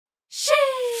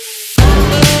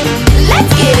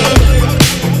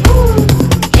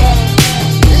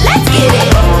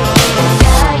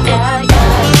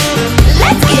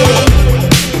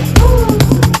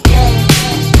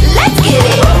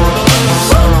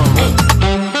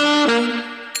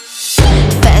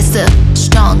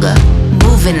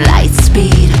moving light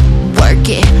speed. Work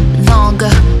it longer,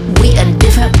 we a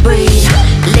different breed.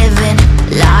 Living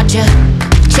larger,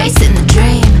 chasing the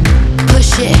dream.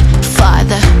 Push it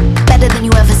farther, better than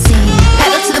you ever seen.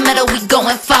 Pedal to the metal, we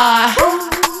going far.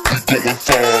 Foot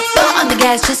on the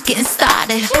gas, just getting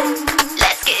started.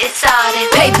 Let's get it started.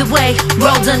 Pave the way,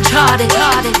 roads uncharted.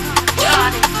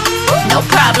 No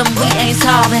problem, we ain't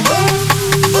solving.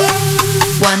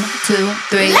 1, 2,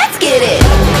 3, let's get it.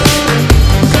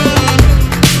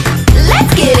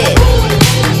 Let's get it.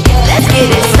 Let's get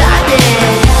it started.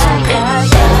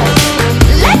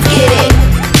 Let's get it.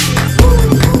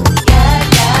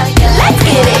 Let's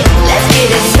get it. Let's get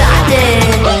it started.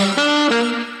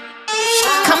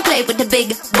 Come play with the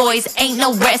big boys, ain't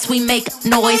no rest, we make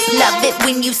noise. Love it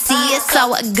when you see it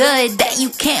so good that you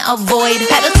can't avoid.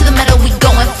 Pedal to the metal, we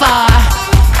going far.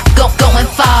 Going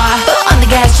far. Foot on the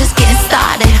gas, just getting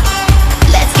started.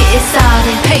 Let's get it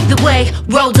started. Pave the way,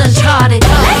 roads uncharted.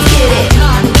 Let's get it.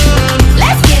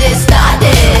 Let's get it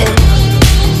started.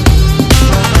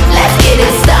 Let's get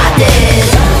it started.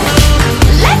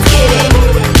 Let's get it.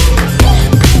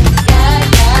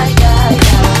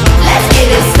 Let's get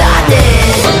it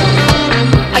started.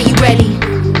 Are you ready?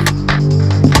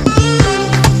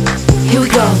 Here we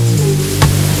go.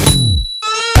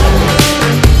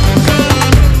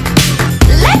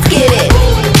 Let's get it.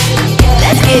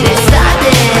 Let's get it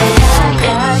started.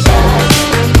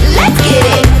 Let's get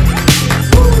it.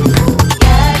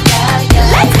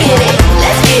 Let's get it.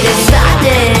 Let's get it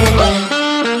started.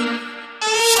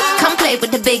 Come play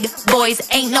with the big boys,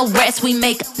 ain't no rest, we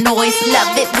make noise.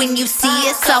 Love it when you see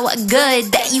it so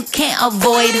good that you can't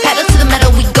avoid. Pedal to the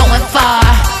metal, we going far.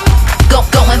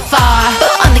 Going far.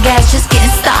 Foot on the gas, just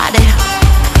getting started.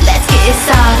 Let's get it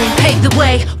started. Pave the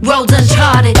way, roads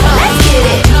uncharted. Let's get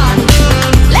it.